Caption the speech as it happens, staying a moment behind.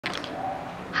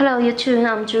Hello YouTube,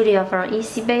 I'm Julia from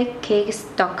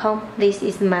kicksyeezybay.com. This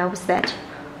is my website.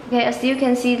 Okay, as you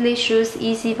can see, these shoes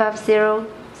EC500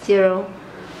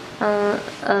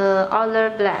 color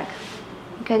black.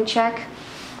 You can check.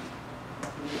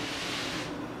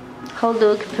 Hold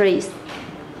look please.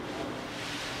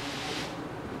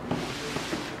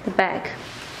 The back.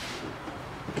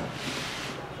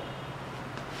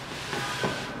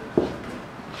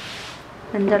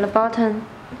 And the bottom,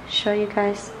 show you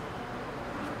guys.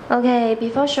 Okay,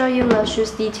 before showing you the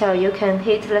shoes detail, you can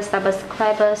hit the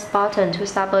subscribe button to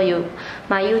support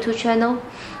my YouTube channel.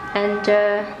 And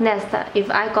next, if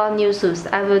I got new shoes,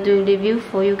 I will do review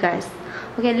for you guys.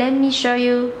 Okay, let me show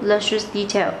you the shoes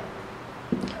detail.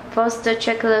 First,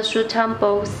 check the shoe toe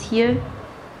box here.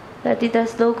 The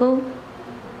adidas logo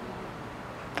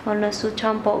on the shoe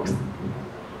toe box.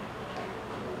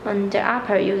 On the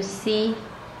upper, you see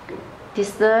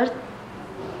dessert,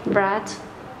 bread,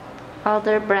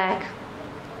 other black.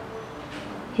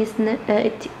 It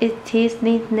is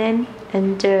nickname,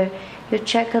 and you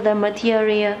check the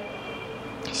material.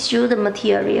 Show the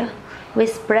material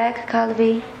with black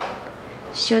colorway.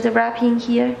 Show the wrapping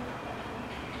here,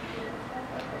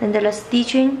 and the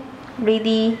stitching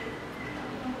really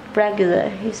regular.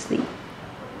 You see.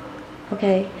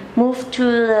 Okay, move to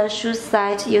the shoe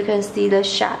side. You can see the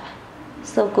shape.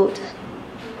 So good.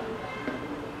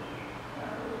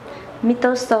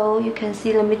 Middle sole, you can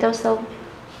see the middle sole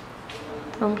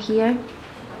on here.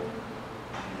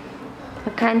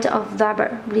 A kind of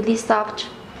rubber, really soft.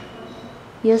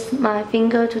 Use my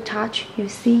finger to touch, you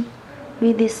see,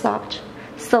 really soft.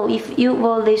 So if you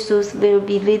wear these shoes, will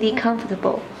be really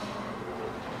comfortable.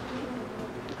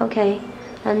 Okay,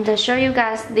 and to show you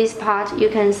guys this part, you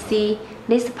can see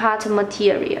this part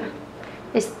material.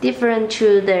 It's different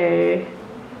to the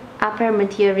upper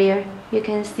material. You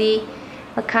can see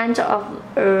a kind of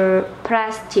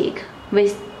plastic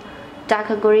with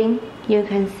dark green. You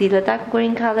can see the dark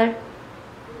green color.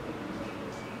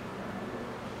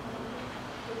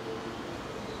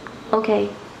 Okay,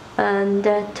 and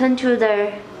turn to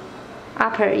the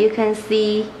upper. You can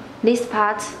see this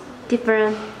part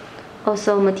different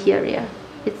also material.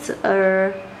 It's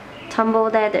a tumble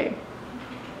leather.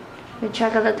 You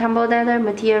check the tumble leather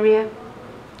material,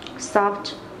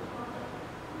 soft.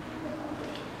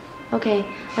 Okay,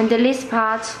 and this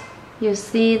part, you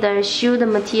see the shoe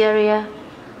material,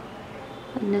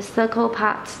 and the circle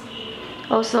part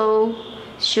also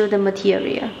shoe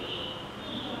material.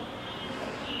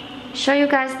 Show you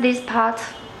guys this part.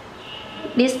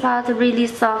 This part really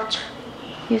soft.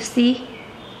 You see?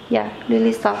 Yeah,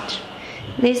 really soft.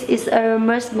 This is a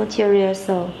mesh material,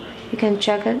 so you can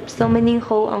check it. So many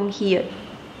holes on here.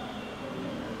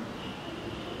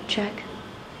 Check.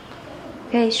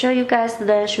 Okay, show you guys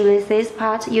the shoelaces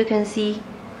part. You can see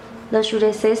the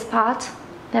shoelaces part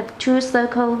have two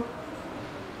circles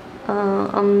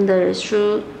on the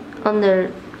shoe, on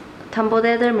the tumble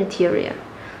leather material,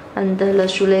 and the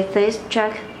shoelaces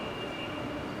check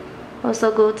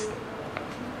also good.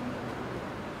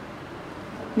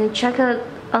 And check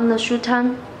on the shoe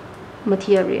toe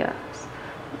material,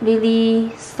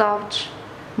 really soft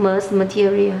mesh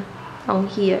material on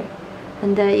here.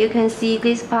 And you can see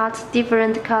this part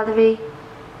different colorway.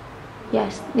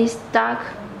 Yes, this dark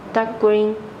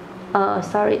green,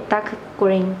 dark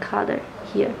green color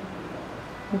here.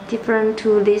 Different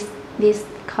to this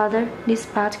color, this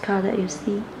part color. You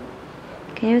see?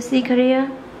 Can you see clear?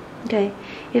 Okay.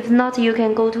 If not, you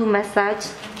can go to my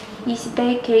site,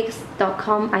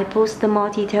 kicksyeezybay.com. I post more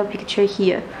detailed picture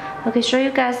here. Okay, show you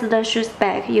guys the shoes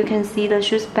back. You can see the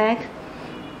shoes back,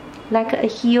 like a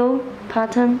heel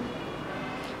pattern.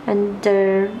 And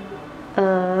the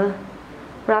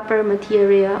rubber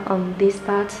material on this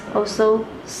part also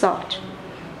soft.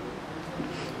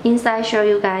 Inside, show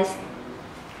you guys.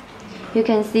 You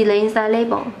can see the inside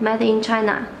label, made in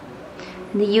China,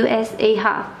 the USA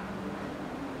half.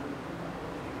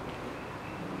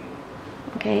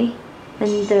 Okay,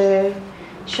 and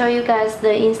show you guys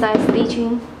the inside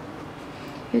stitching.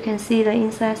 You can see the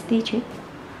inside stitching.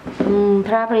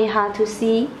 Probably hard to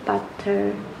see, but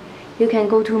you can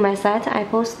go to my site. I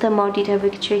post more detailed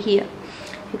picture here.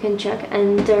 You can check.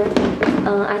 And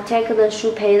I take the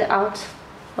shoe pad out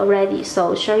already.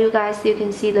 So show you guys. You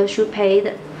can see the shoe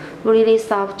pad, really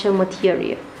soft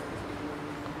material.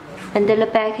 And in the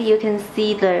back, you can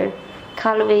see the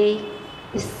colorway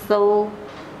is so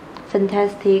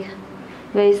fantastic,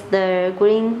 with the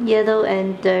green, yellow,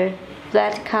 and the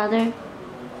black color.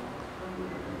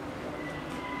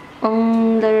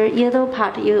 On the yellow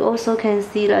part, you also can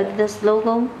see this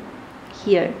logo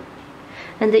here,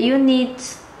 and you need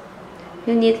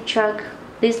check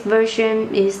this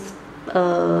version is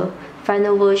a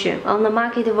final version. On the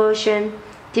market version,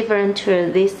 different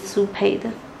to this shoe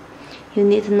pad. You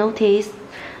need to notice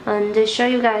and show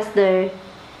you guys the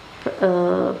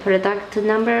product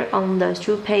number on the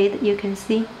shoe pad. You can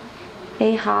see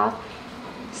 8.5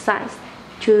 size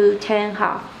to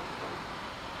 10.5.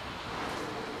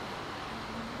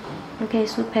 Okay,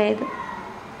 shoe pad.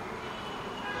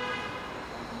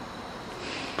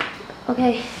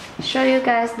 Okay, show you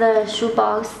guys the shoe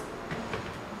box.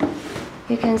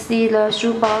 You can see the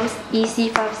shoe box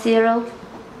EC50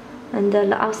 and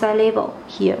the outside label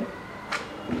here.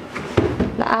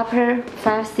 The upper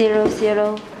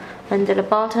 500 and the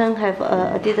bottom have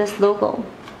a adidas logo.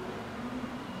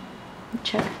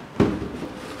 Check.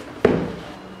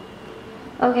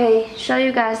 Okay, show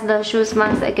you guys the shoes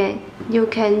once again. You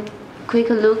can quick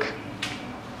look.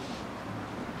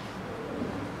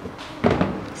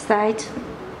 Side,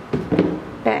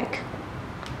 back,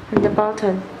 and the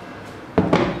bottom.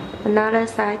 Another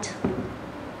side.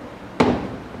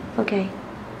 Okay.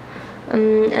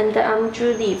 And I'm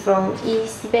Judy from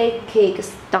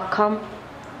kicksyeezybay.com.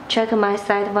 Check my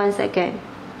site once again.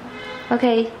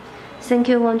 Okay. Thank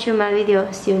you for watching my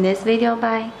video. See you next video.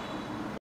 Bye.